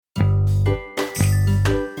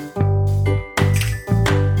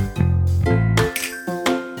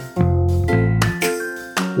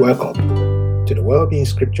Welcome to the Wellbeing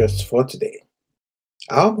Scriptures for today.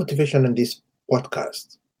 Our motivation in this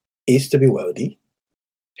podcast is to be wealthy,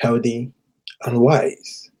 healthy, and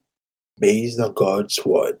wise based on God's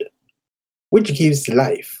Word, which gives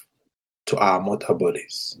life to our mortal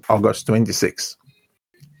bodies. August 26.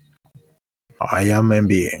 I am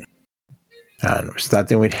Wellbeing, and we're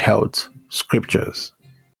starting with health scriptures.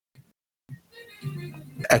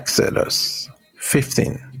 Exodus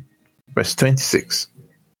 15, verse 26.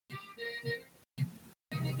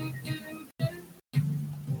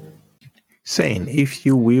 Saying, if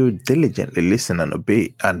you will diligently listen and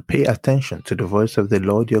obey and pay attention to the voice of the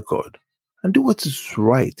Lord your God, and do what is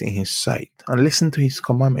right in his sight, and listen to his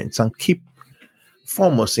commandments, and keep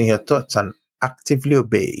foremost in your thoughts and actively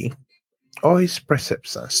obey all his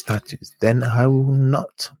precepts and statutes, then I will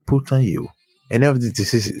not put on you any of the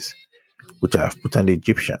diseases which I have put on the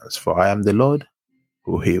Egyptians, for I am the Lord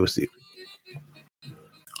who heals you.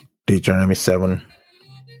 Deuteronomy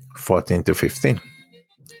 7:14-15.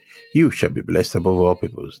 You shall be blessed above all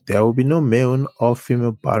peoples. There will be no male or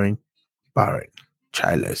female barren,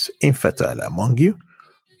 childless, infertile among you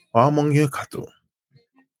or among your cattle.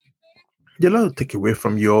 The Lord will take away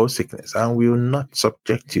from you all sickness and will not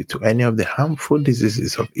subject you to any of the harmful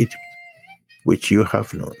diseases of Egypt, which you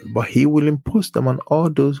have known, but he will impose them on all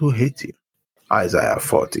those who hate you. Isaiah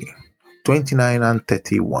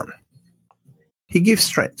 40:29-31. He gives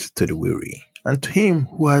strength to the weary, and to him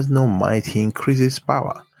who has no might he increases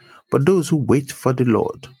power. But those who wait for the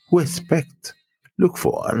Lord, who expect, look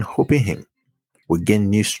for, and hope in him, will gain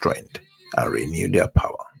new strength and renew their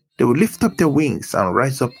power. They will lift up their wings and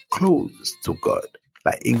rise up close to God,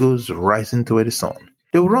 like eagles rising toward the sun.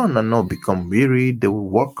 They will run and not become weary. They will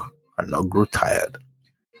walk and not grow tired.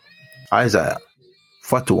 Isaiah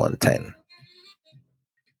 41:10.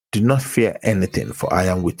 Do not fear anything, for I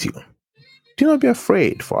am with you. Do not be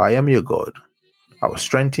afraid, for I am your God. I will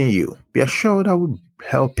strengthen you. Be assured I will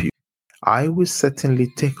help you. I will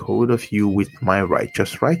certainly take hold of you with my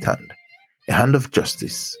righteous right hand, a hand of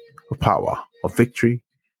justice, of power, of victory,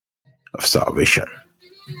 of salvation.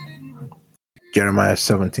 Jeremiah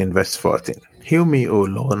 17:14. Heal me, O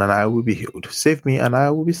Lord, and I will be healed. Save me, and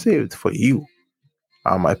I will be saved, for you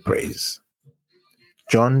are my praise.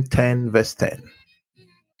 John 10:10.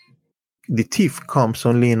 The thief comes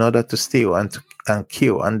only in order to steal and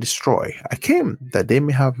kill and destroy. I came that they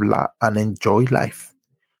may have and enjoy life,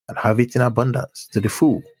 and have it in abundance to the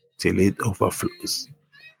full, till it overflows.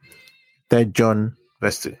 3 John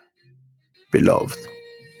verse 2. Beloved,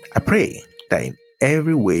 I pray that in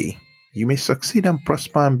every way you may succeed and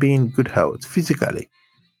prosper and be in good health physically,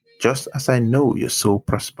 just as I know your soul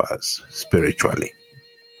prospers spiritually.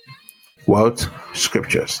 Wealth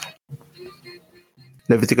Scriptures.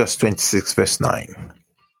 Leviticus 26 verse 9.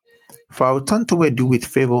 For I will turn toward you with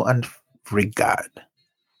favor and regard,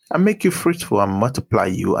 and make you fruitful and multiply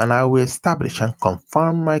you, and I will establish and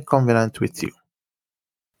confirm my covenant with you.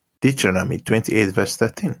 Deuteronomy 28 verse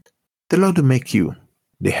 13. The Lord will make you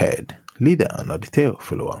the head, leader, and not the tail,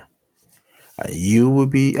 follower. And you will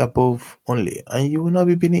be above only, and you will not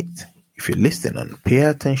be beneath, if you listen and pay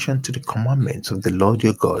attention to the commandments of the Lord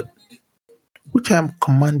your God, which I am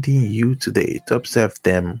commanding you today, to observe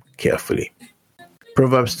them carefully.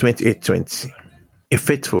 Proverbs 28:20. A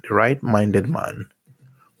faithful, right-minded man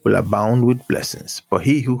will abound with blessings, but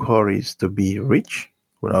he who hurries to be rich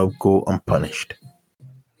will not go unpunished.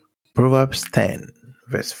 Proverbs 10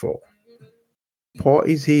 verse 4. Poor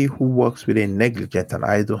is he who works with a negligent and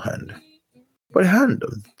idle hand, but the hand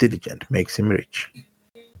of the diligent makes him rich.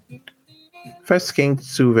 1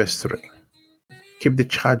 Kings 2 verse 3. Keep the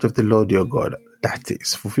charge of the Lord your God, that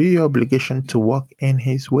is, fulfill your obligation to walk in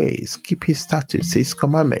his ways, keep his statutes, his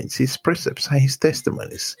commandments, his precepts, and his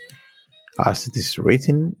testimonies, as it is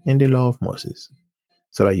written in the law of Moses,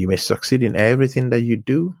 so that you may succeed in everything that you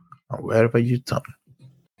do and wherever you turn.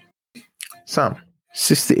 Psalm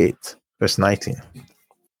 68 verse 19.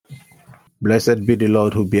 Blessed be the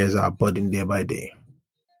Lord who bears our burden day by day,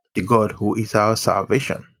 the God who is our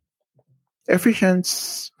salvation.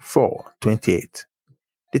 Ephesians 4:28.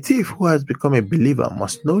 The thief who has become a believer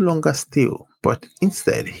must no longer steal, but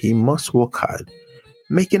instead he must work hard,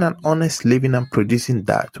 making an honest living and producing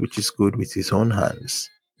that which is good with his own hands,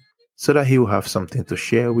 so that he will have something to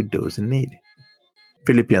share with those in need.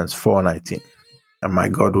 Philippians 4:19. And my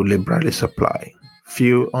God will liberally supply,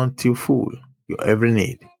 fill until full, your every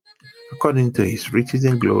need, according to his riches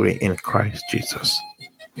in glory in Christ Jesus.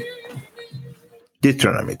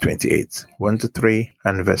 Deuteronomy 28, 1-3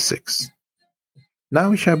 and verse 6.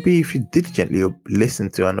 Now it shall be, if you diligently listen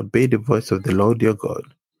to and obey the voice of the Lord your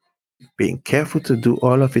God, being careful to do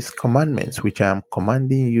all of his commandments which I am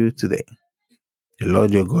commanding you today. The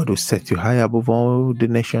Lord your God will set you high above all the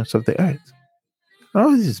nations of the earth.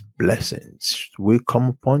 All these blessings will come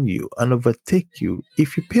upon you and overtake you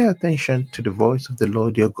if you pay attention to the voice of the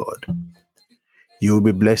Lord your God. You will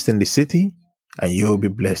be blessed in the city, and you will be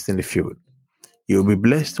blessed in the field. You will be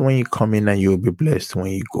blessed when you come in, and you will be blessed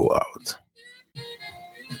when you go out.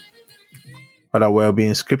 Other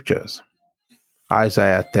well-being scriptures.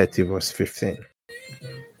 Isaiah 30 verse 15.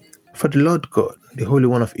 For the Lord God, the Holy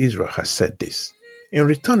One of Israel, has said this: in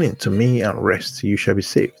returning to me and rest, you shall be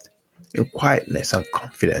saved. In quietness and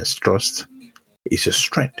confidence, trust is your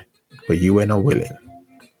strength, but you were not willing.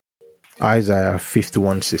 Isaiah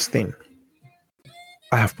 51:16.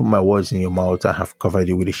 I have put my words in your mouth and have covered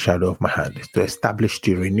you with the shadow of my hand, to establish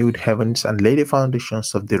the renewed heavens and lay the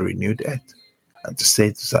foundations of the renewed earth, and to say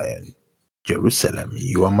to Zion, Jerusalem,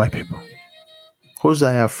 you are my people.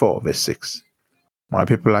 Hosea 4 verse 6. My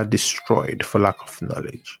people are destroyed for lack of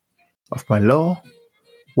knowledge. Of my law,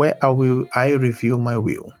 where will I reveal my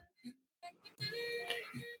will?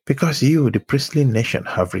 Because you, the priestly nation,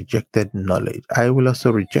 have rejected knowledge, I will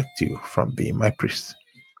also reject you from being my priest.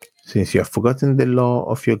 Since you have forgotten the law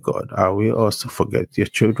of your God, I will also forget your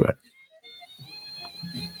children.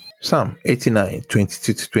 Psalm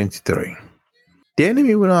 89:22-23. The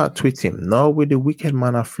enemy will not outwit him, nor will the wicked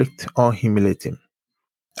man afflict or humiliate him.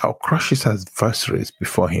 I will crush his adversaries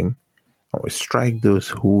before him, and will strike those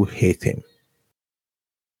who hate him.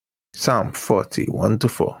 Psalm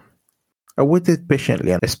 40:1-4. I waited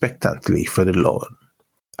patiently and expectantly for the Lord,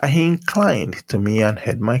 and he inclined to me and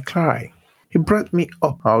heard my cry. He brought me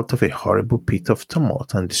up out of a horrible pit of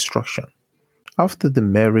tumult and destruction, after the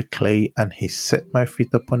merry clay, and he set my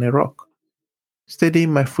feet upon a rock,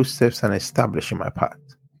 steadying my footsteps and establishing my path.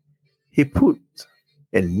 He put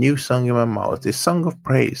a new song in my mouth, a song of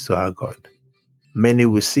praise to our God. Many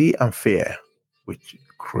will see and fear with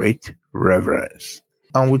great reverence,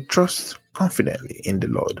 and will trust confidently in the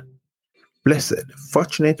Lord. Blessed,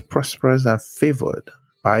 fortunate, prosperous, and favored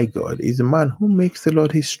by God is the man who makes the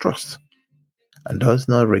Lord his trust, and does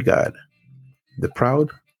not regard the proud,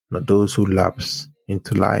 nor those who lapse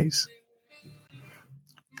into lies.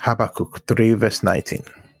 Habakkuk 3 verse 19.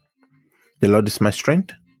 The Lord is my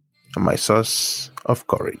strength and my source of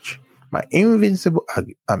courage, my invincible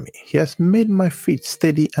army. He has made my feet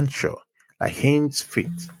steady and sure, like hinds' feet,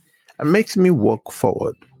 and makes me walk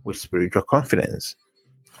forward with spiritual confidence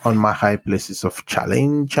on my high places of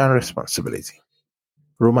challenge and responsibility.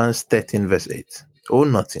 Romans 13 verse 8. Owe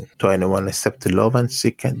nothing to anyone except to love and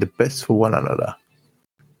seek the best for one another.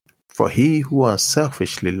 For he who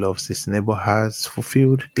unselfishly loves his neighbor has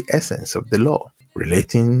fulfilled the essence of the law,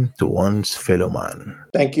 relating to one's fellow man.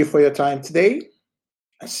 Thank you for your time today.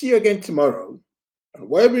 I'll see you again tomorrow on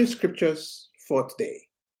Wellbeing Scriptures for today.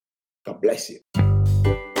 God bless you.